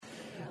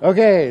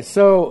Okay,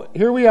 so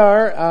here we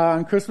are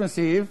on Christmas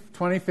Eve,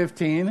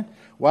 2015.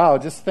 Wow,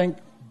 just think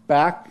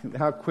back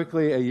how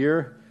quickly a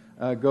year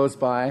goes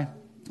by.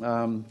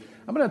 I'm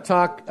going to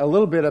talk a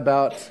little bit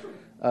about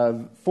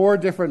 4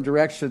 different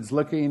directions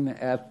looking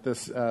at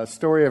this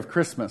story of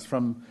Christmas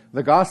from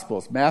the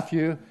Gospels,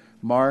 Matthew,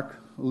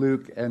 Mark,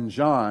 Luke, and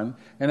John.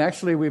 And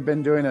actually, we've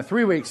been doing a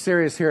 3-week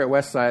series here at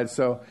Westside,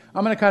 so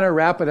I'm going to kind of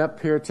wrap it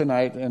up here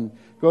tonight and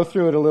go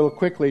through it a little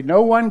quickly.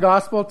 No one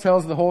Gospel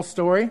tells the whole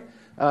story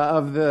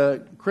of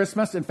the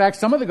Christmas. In fact,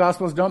 some of the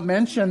Gospels don't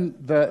mention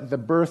the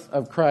birth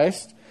of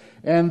Christ,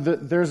 and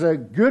there's a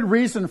good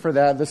reason for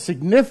that. The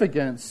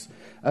significance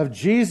of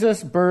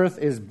Jesus' birth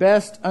is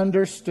best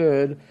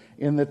understood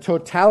in the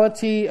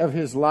totality of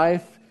his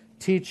life,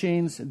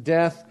 teachings,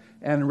 death,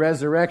 and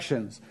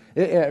resurrection.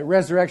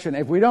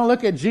 If we don't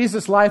look at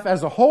Jesus' life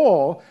as a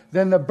whole,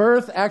 then the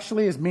birth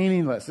actually is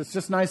meaningless. It's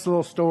just a nice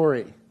little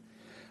story.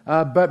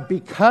 But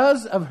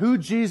because of who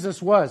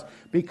Jesus was,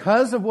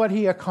 because of what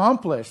he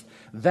accomplished,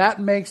 that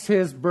makes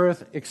his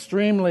birth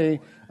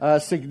extremely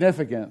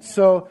significant.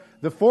 So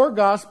the 4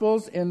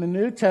 Gospels in the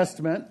New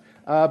Testament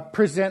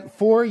present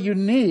 4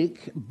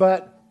 unique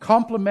but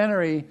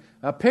complementary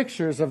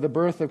pictures of the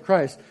birth of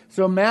Christ.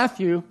 So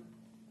Matthew,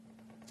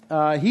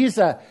 he's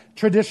a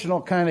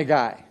traditional kind of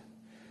guy.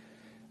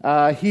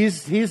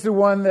 He's the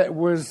one that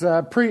was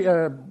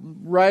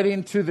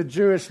writing to the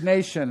Jewish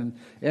nation,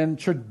 and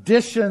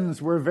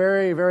traditions were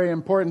very, very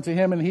important to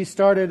him. And he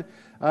started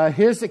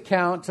his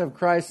account of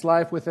Christ's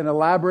life with an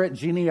elaborate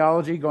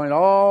genealogy going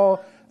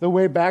all the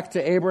way back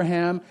to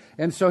Abraham.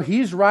 And so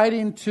he's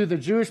writing to the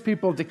Jewish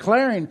people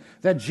declaring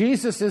that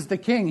Jesus is the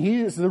king.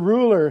 He is the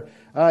ruler.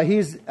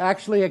 He's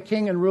actually a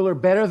king and ruler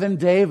better than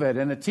David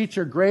and a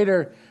teacher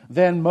greater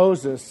than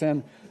Moses.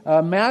 And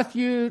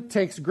Matthew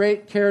takes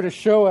great care to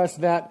show us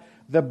that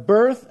the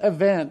birth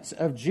event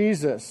of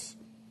Jesus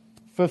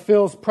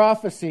fulfills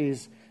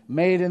prophecies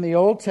made in the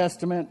Old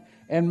Testament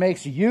and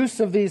makes use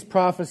of these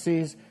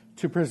prophecies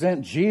to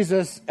present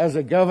Jesus as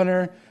a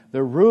governor,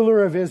 the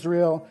ruler of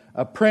Israel,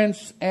 a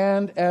prince,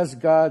 and as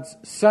God's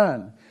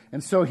son.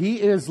 And so he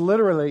is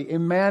literally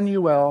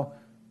Emmanuel,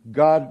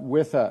 God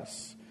with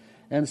us.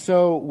 And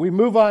so we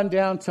move on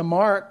down to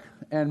Mark,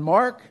 and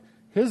Mark,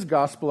 his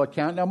gospel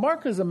account. Now,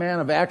 Mark is a man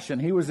of action.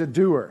 He was a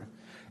doer.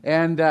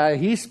 And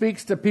he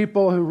speaks to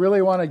people who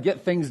really want to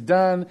get things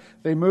done.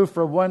 They move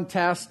from one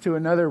task to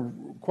another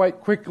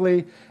quite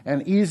quickly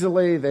and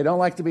easily. They don't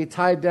like to be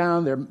tied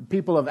down. They're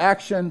people of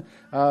action,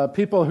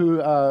 people who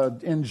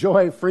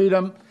enjoy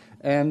freedom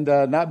and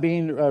not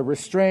being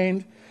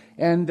restrained.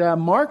 And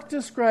Mark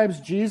describes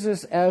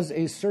Jesus as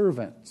a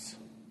servant.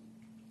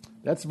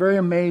 That's very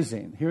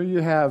amazing. Here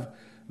you have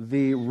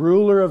the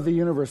ruler of the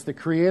universe, the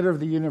creator of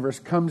the universe,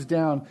 comes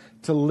down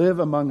to live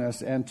among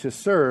us and to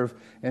serve.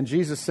 And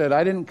Jesus said,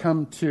 I didn't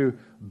come to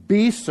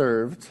be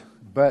served,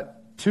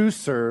 but to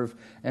serve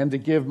and to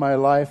give my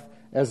life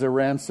as a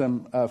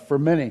ransom for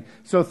many.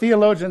 So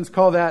theologians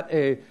call that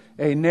a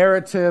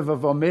narrative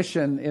of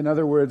omission. In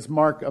other words,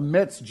 Mark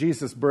omits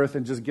Jesus' birth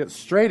and just gets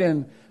straight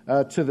in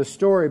to the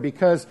story,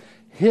 because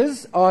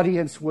his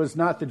audience was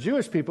not the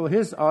Jewish people.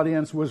 His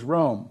audience was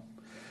Rome.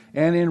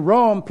 And in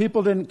Rome,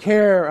 people didn't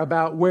care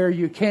about where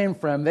you came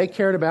from. They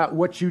cared about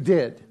what you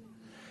did.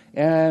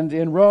 And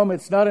in Rome,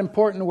 it's not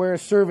important where a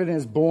servant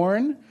is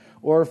born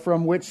or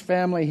from which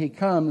family he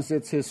comes.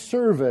 It's his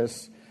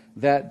service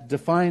that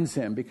defines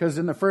him. Because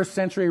in the first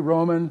century,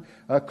 Roman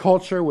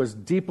culture was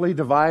deeply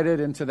divided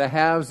into the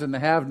haves and the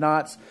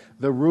have-nots,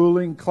 the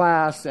ruling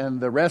class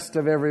and the rest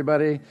of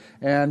everybody.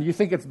 And you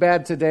think it's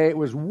bad today. It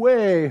was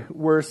way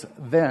worse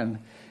then.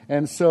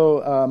 And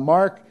so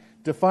Mark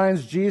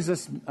defines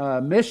Jesus'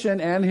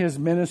 mission and his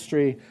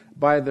ministry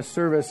by the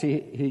service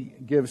he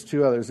gives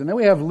to others. And then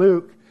we have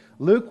Luke.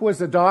 Luke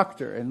was a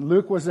doctor, and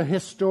Luke was a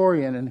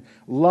historian, and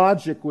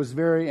logic was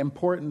very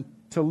important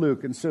to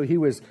Luke. And so he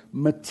was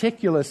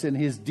meticulous in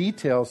his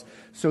details.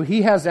 So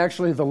he has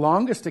actually the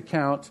longest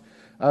account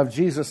of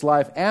Jesus'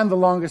 life and the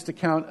longest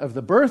account of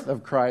the birth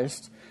of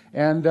Christ.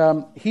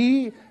 And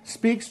he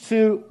speaks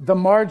to the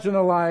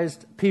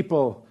marginalized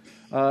people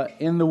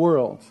in the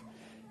world.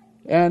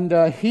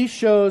 And he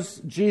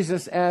shows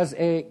Jesus as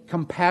a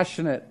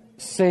compassionate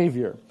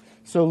Savior.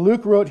 So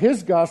Luke wrote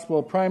his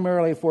gospel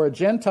primarily for a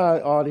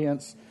Gentile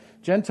audience,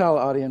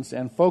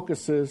 and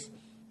focuses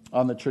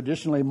on the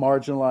traditionally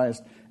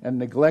marginalized and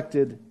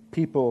neglected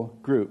people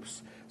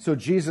groups. So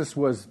Jesus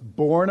was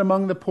born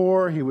among the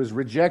poor. He was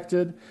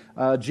rejected.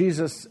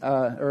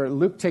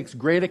 Luke takes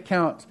great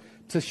account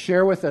to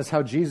share with us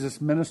how Jesus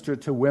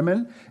ministered to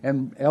women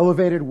and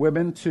elevated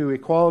women to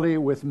equality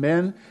with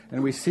men.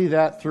 And we see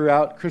that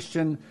throughout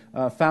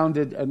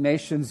Christian-founded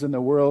nations in the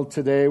world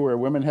today, where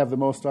women have the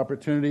most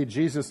opportunity.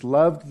 Jesus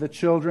loved the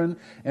children.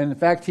 And in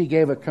fact, he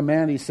gave a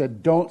command. He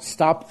said, don't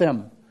stop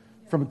them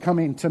from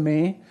coming to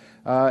me.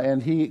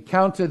 And he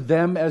counted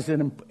them as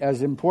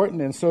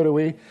important, and so do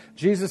we.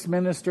 Jesus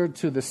ministered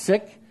to the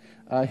sick.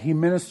 He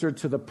ministered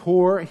to the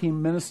poor. He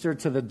ministered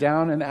to the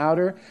down and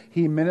outer.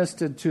 He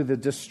ministered to the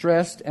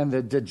distressed and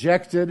the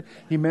dejected.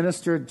 He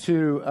ministered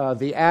to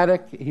the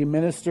addict. He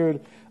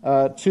ministered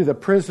to the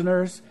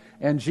prisoners.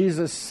 And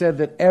Jesus said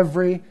that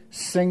every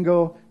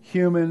single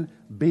human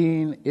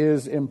being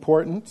is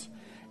important.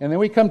 And then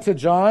we come to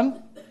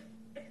John.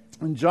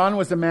 And John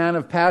was a man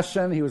of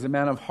passion. He was a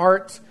man of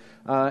heart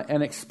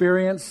and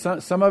experience.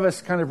 Some of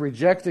us kind of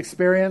reject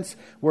experience,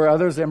 where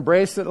others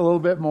embrace it a little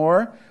bit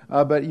more.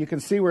 But you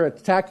can see we're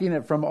attacking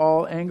it from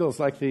all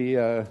angles, like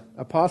the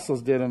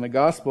apostles did in the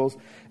Gospels.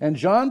 And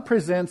John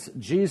presents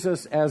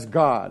Jesus as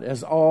God,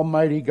 as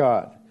Almighty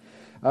God.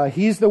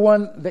 He's the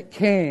one that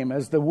came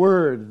as the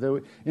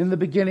Word. In the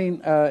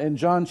beginning, in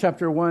John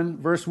chapter 1,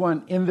 verse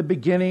 1, in the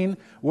beginning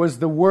was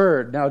the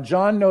Word. Now,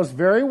 John knows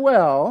very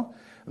well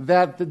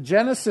that the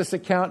Genesis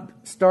account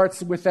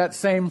starts with that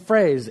same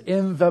phrase,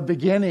 in the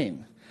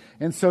beginning.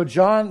 And so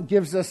John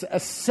gives us a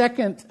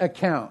second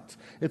account.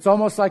 It's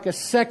almost like a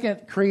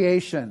second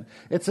creation.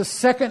 It's a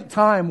second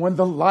time when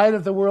the light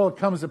of the world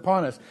comes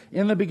upon us.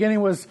 In the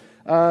beginning was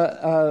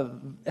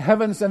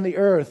heavens and the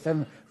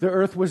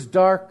earth was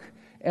dark,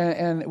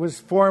 and it was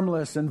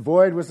formless, and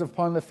void was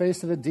upon the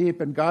face of the deep,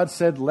 and God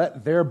said,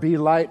 let there be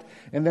light.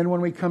 And then when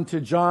we come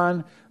to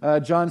John,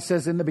 John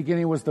says, in the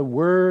beginning was the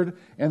Word,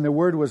 and the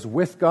Word was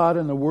with God,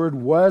 and the Word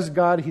was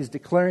God. He's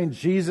declaring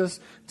Jesus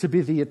to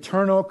be the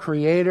eternal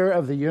creator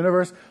of the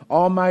universe,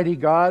 Almighty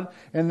God.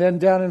 And then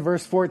down in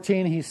verse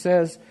 14, he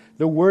says,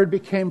 the Word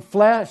became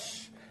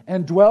flesh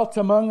and dwelt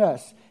among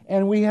us,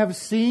 and we have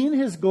seen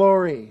His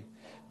glory,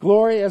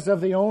 glory as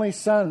of the only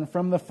Son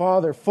from the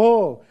Father,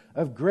 full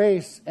of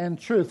grace and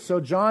truth. So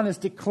John is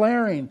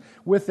declaring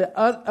with the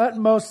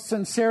utmost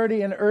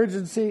sincerity and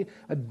urgency,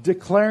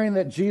 declaring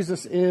that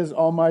Jesus is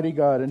Almighty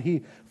God. And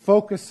he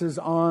focuses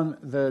on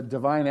the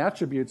divine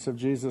attributes of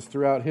Jesus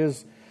throughout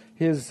his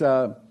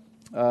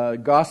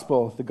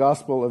gospel, the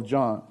Gospel of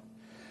John.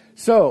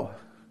 So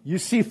you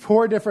see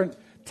 4 different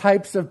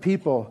types of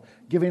people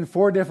giving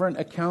 4 different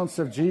accounts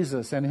of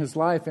Jesus and His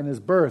life and His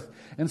birth.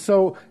 And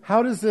so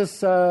how does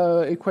this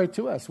equate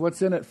to us?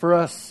 What's in it for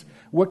us?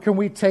 What can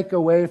we take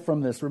away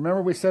from this?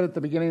 Remember, we said at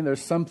the beginning,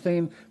 there's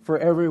something for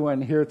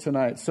everyone here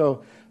tonight.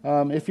 So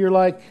if you're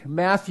like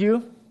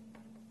Matthew,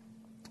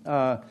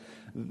 the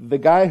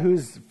guy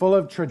who's full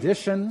of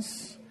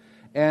traditions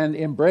and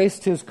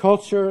embraced his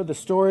culture, the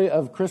story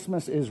of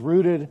Christmas is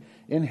rooted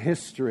in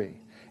history.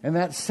 And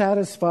that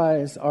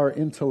satisfies our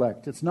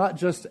intellect. It's not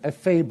just a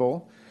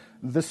fable.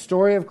 The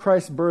story of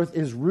Christ's birth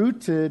is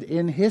rooted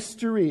in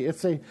history.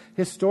 It's a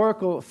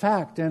historical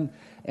fact. And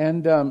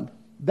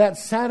that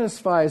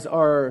satisfies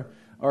our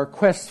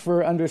quest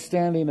for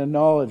understanding and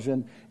knowledge.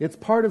 And it's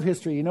part of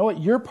history. You know what?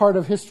 You're part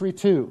of history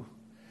too.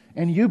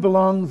 And you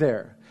belong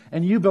there.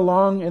 And you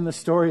belong in the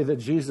story that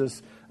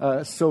Jesus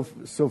so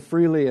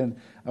freely and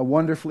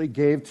wonderfully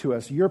gave to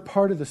us. You're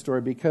part of the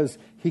story because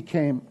He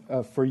came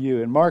for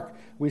you. In Mark,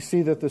 we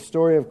see that the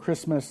story of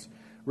Christmas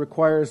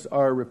requires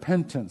our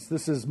repentance.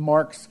 This is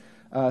Mark's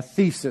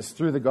thesis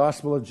through the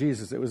gospel of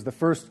Jesus. It was the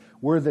first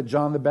word that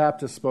John the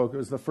Baptist spoke. It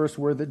was the first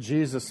word that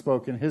Jesus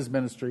spoke in His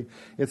ministry.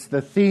 It's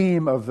the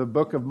theme of the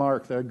book of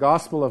Mark. The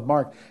gospel of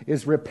Mark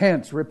is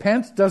repent.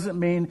 Repent doesn't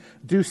mean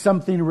do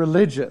something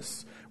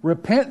religious.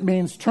 Repent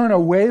means turn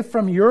away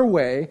from your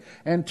way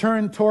and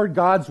turn toward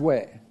God's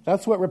way.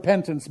 That's what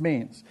repentance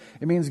means.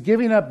 It means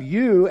giving up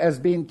you as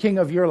being king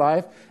of your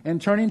life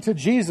and turning to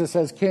Jesus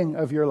as king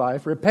of your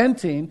life.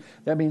 Repenting,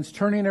 that means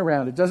turning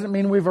around. It doesn't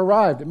mean we've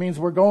arrived. It means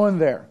we're going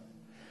there.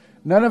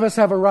 None of us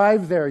have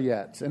arrived there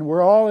yet, and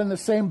we're all in the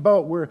same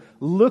boat. We're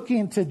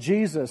looking to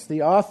Jesus,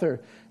 the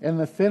author and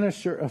the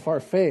finisher of our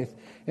faith.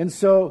 And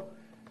so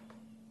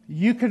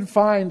you can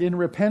find in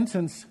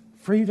repentance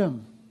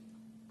freedom,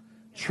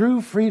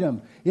 true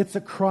freedom. It's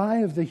a cry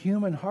of the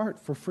human heart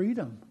for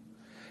freedom.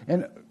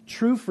 And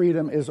true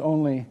freedom is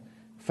only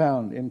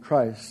found in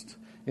Christ.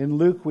 In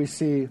Luke, we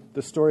see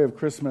the story of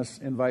Christmas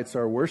invites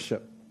our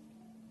worship.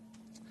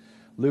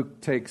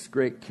 Luke takes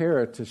great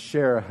care to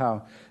share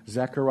how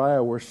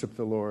Zechariah worshiped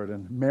the Lord,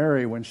 and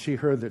Mary, when she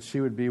heard that she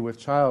would be with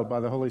child by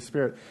the Holy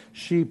Spirit,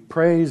 she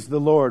praised the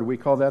Lord. We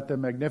call that the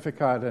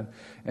Magnificat,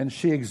 and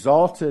she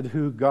exalted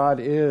who God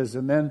is.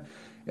 And then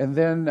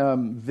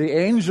the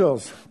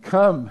angels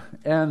come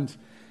and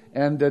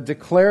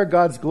declare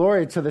God's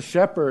glory to the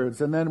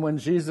shepherds. And then when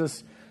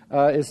Jesus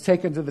is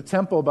taken to the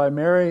temple by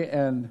Mary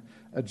and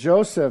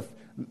Joseph,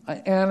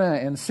 Anna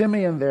and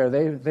Simeon there,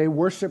 they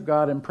worship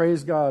God and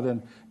praise God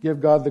and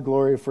give God the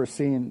glory for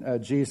seeing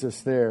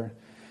Jesus there.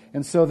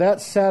 And so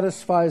that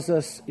satisfies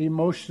us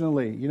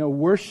emotionally. You know,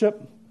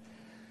 worship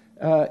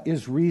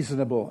is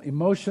reasonable.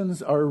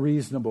 Emotions are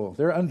reasonable.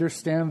 They're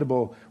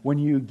understandable when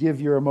you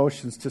give your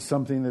emotions to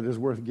something that is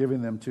worth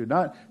giving them to.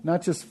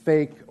 Not just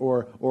fake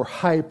or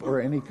hype or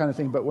any kind of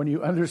thing, but when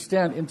you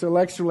understand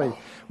intellectually,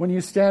 when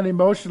you stand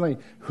emotionally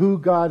who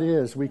God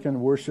is, we can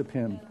worship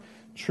Him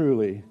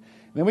truly.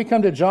 Then we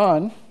come to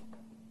John,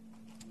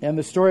 and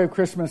the story of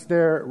Christmas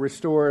there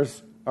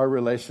restores our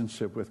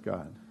relationship with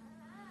God.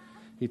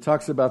 he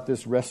talks about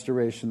this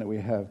restoration that we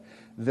have,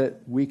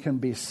 that we can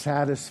be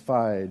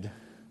satisfied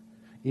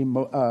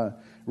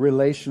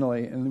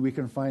relationally, and we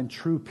can find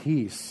true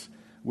peace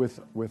with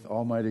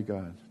Almighty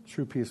God.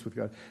 True peace with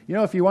God. You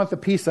know, if you want the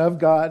peace of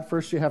God,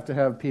 first you have to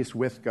have peace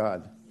with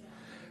God.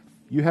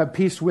 You have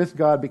peace with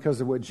God because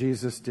of what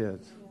Jesus did.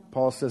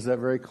 Paul says that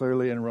very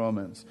clearly in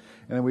Romans.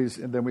 And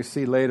then we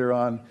see later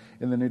on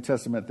in the New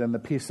Testament, then the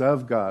peace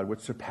of God, which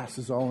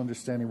surpasses all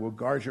understanding, will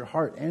guard your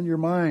heart and your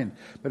mind.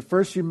 But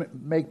first you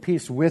make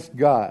peace with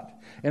God.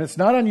 And it's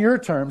not on your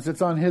terms,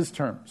 it's on His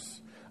terms.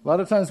 A lot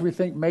of times we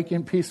think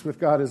making peace with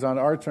God is on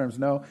our terms.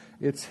 No,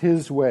 it's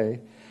His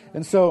way.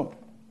 And so,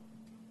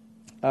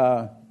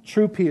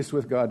 true peace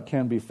with God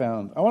can be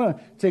found. I want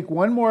to take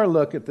one more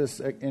look at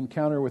this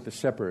encounter with the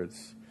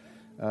shepherds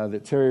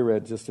that Terry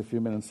read just a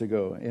few minutes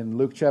ago. In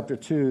Luke chapter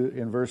 2,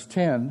 in verse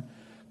 10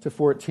 to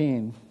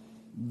 14,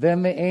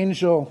 then the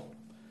angel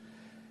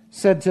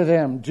said to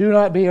them, "Do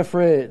not be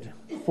afraid,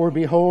 for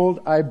behold,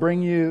 I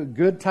bring you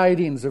good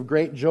tidings of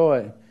great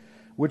joy,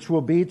 which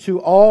will be to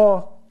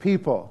all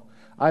people."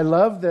 I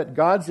love that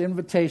God's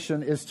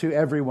invitation is to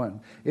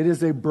everyone. It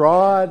is a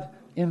broad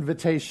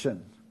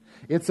invitation.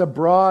 It's a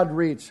broad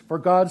reach. For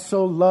God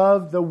so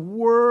loved the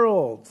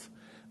world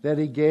that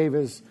He gave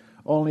His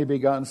only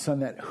begotten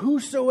Son, that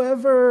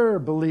whosoever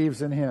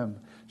believes in Him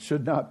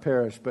should not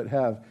perish, but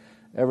have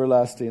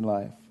everlasting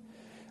life.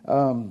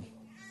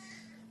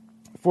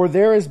 For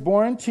there is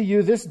born to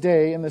you this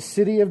day in the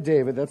city of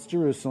David, that's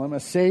Jerusalem, a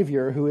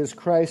Savior who is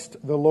Christ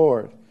the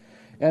Lord.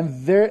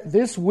 And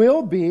this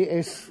will be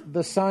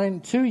the sign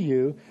to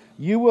you.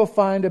 You will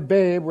find a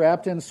babe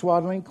wrapped in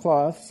swaddling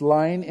cloths,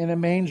 lying in a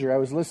manger. I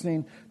was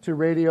listening to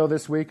radio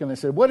this week, and they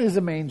said, "What is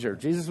a manger?"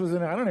 Jesus was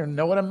in it. I don't even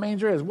know what a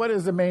manger is. What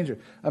is a manger?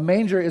 A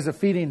manger is a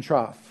feeding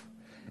trough.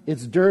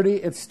 It's dirty,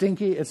 it's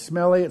stinky, it's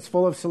smelly, it's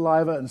full of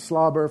saliva and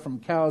slobber from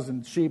cows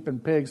and sheep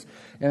and pigs,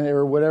 and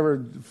or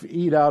whatever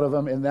eat out of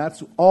them. And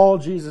that's all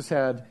Jesus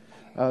had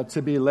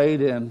to be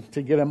laid in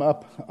to get him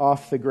up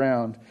off the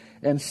ground.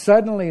 And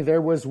suddenly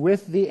there was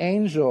with the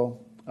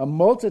angel a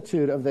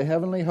multitude of the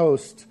heavenly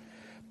host,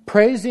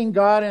 praising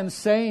God and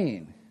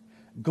saying,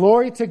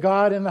 "Glory to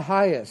God in the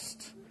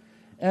highest,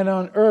 and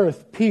on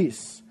earth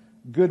peace,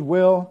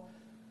 goodwill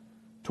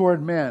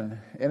toward men."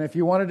 And if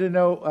you wanted to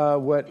know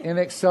what in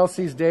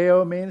excelsis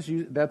Deo means,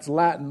 that's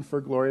Latin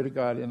for glory to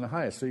God in the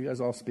highest. So you guys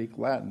all speak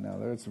Latin now.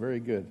 That's very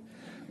good.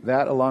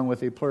 That along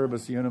with a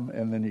pluribus unum,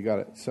 and then you got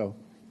it. So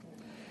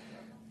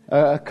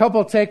a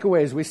couple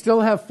takeaways. We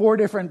still have 4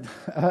 different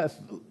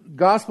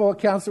gospel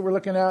accounts that we're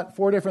looking at,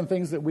 4 different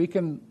things that we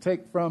can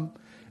take from,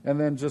 and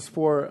then just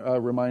 4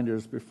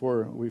 reminders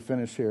before we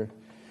finish here.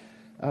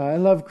 I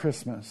love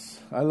Christmas.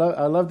 I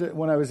loved it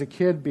when I was a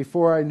kid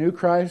before I knew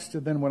Christ,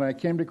 and then when I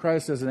came to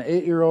Christ as an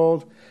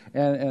 8-year-old,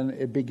 and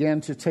it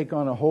began to take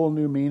on a whole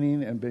new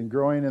meaning and been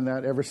growing in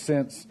that ever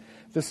since.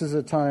 This is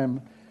a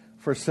time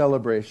for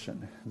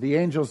celebration. The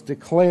angels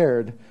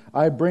declared,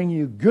 "I bring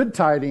you good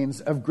tidings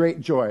of great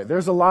joy."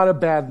 There's a lot of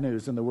bad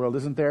news in the world,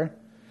 isn't there?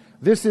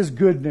 This is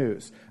good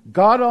news.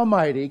 God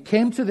Almighty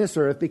came to this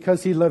earth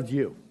because He loved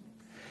you.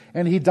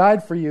 And He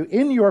died for you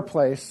in your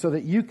place so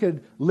that you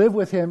could live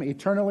with Him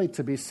eternally,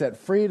 to be set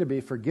free, to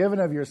be forgiven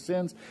of your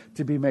sins,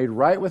 to be made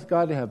right with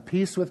God, to have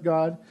peace with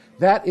God.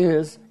 That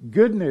is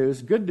good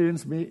news. Good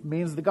news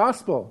means the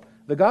gospel.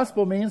 The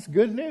gospel means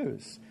good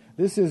news.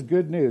 This is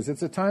good news.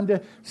 It's a time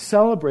to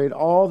celebrate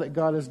all that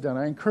God has done.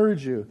 I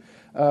encourage you,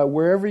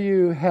 wherever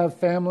you have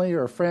family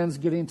or friends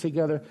getting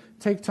together,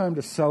 take time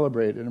to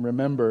celebrate and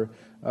remember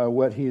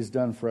what He's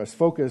done for us.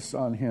 Focus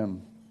on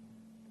Him.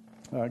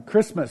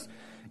 Christmas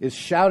is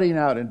shouting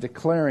out and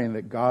declaring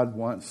that God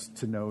wants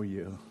to know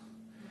you,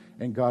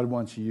 and God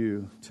wants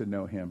you to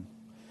know Him.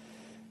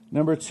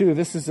 Number 2,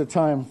 this is a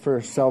time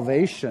for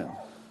salvation.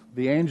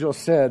 The angel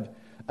said,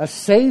 "A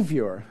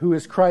Savior who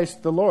is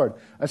Christ the Lord."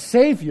 A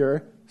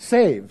Savior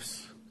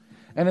saves,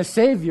 and a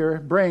Savior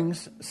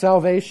brings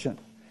salvation.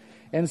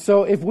 And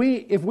so if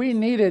we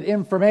needed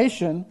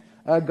information,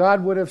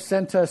 God would have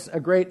sent us a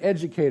great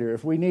educator.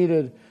 If we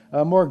needed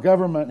more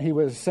government, He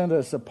would have sent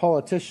us a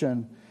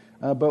politician.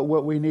 But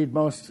what we need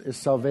most is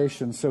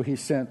salvation. So He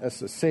sent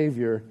us a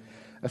Savior.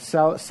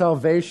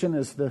 Salvation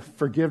is the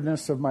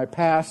forgiveness of my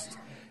past.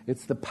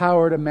 It's the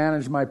power to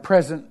manage my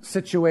present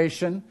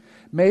situation.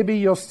 Maybe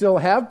you'll still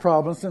have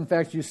problems. In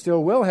fact, you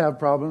still will have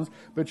problems,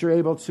 but you're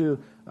able to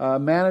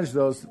manage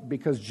those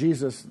because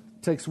Jesus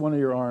takes one of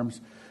your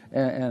arms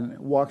and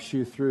walks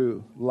you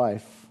through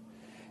life.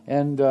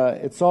 And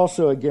it's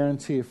also a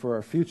guarantee for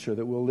our future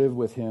that we'll live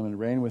with Him and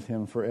reign with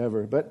Him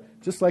forever.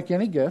 But just like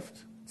any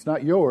gift, it's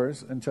not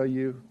yours until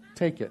you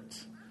take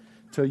it,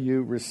 until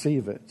you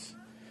receive it.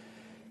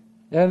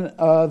 And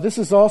this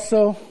is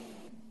also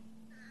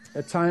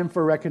a time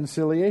for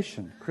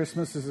reconciliation.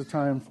 Christmas is a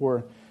time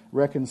for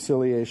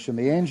reconciliation.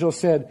 The angel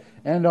said,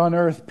 "And on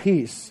earth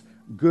peace,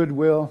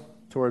 goodwill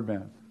toward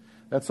men."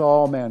 That's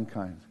all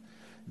mankind.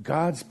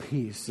 God's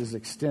peace is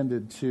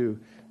extended to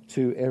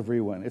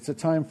everyone. It's a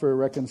time for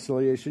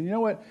reconciliation. You know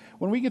what?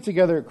 When we get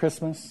together at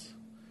Christmas,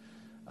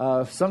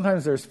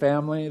 Sometimes there's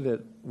family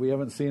that we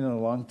haven't seen in a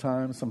long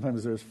time.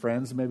 Sometimes there's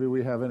friends maybe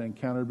we haven't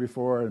encountered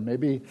before, and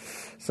maybe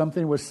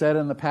something was said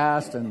in the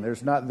past and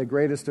there's not the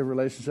greatest of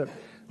relationship.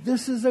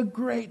 This is a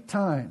great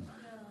time.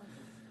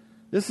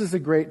 This is a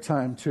great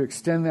time to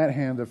extend that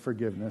hand of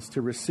forgiveness,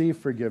 to receive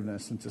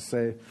forgiveness, and to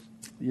say,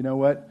 you know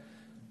what?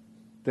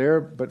 There,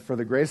 but for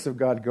the grace of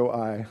God go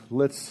I.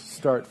 Let's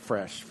start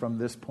fresh from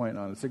this point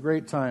on. It's a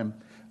great time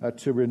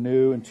to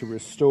renew and to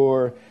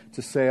restore,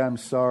 to say I'm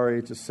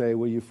sorry, to say,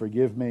 will you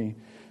forgive me?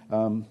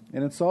 And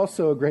it's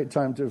also a great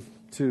time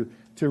to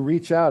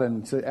reach out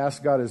and to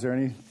ask God, is there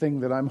anything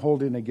that I'm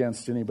holding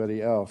against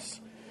anybody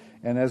else?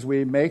 And as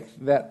we make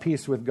that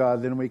peace with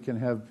God, then we can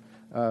have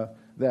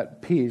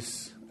that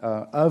peace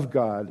of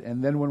God.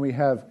 And then when we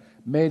have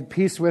made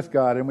peace with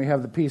God and we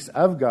have the peace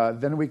of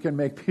God, then we can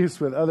make peace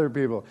with other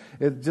people.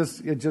 It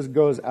just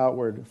goes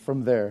outward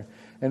from there.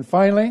 And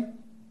finally,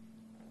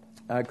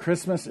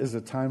 Christmas is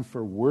a time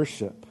for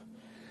worship.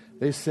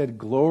 They said,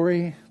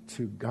 glory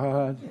to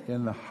God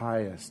in the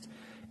highest,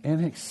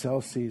 in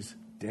excelsis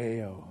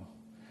Deo.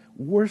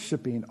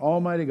 Worshiping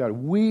Almighty God.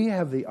 We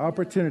have the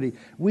opportunity.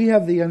 We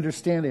have the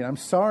understanding. I'm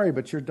sorry,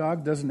 but your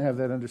dog doesn't have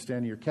that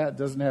understanding. Your cat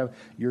doesn't have,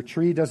 your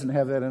tree doesn't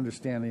have that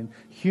understanding.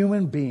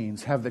 Human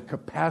beings have the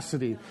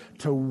capacity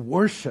to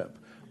worship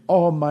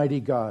Almighty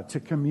God, to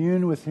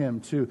commune with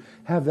Him, to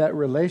have that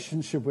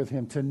relationship with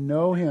Him, to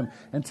know Him,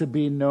 and to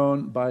be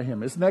known by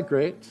Him. Isn't that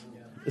great?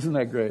 Isn't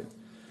that great?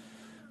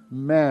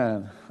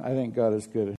 Man, I think God is good.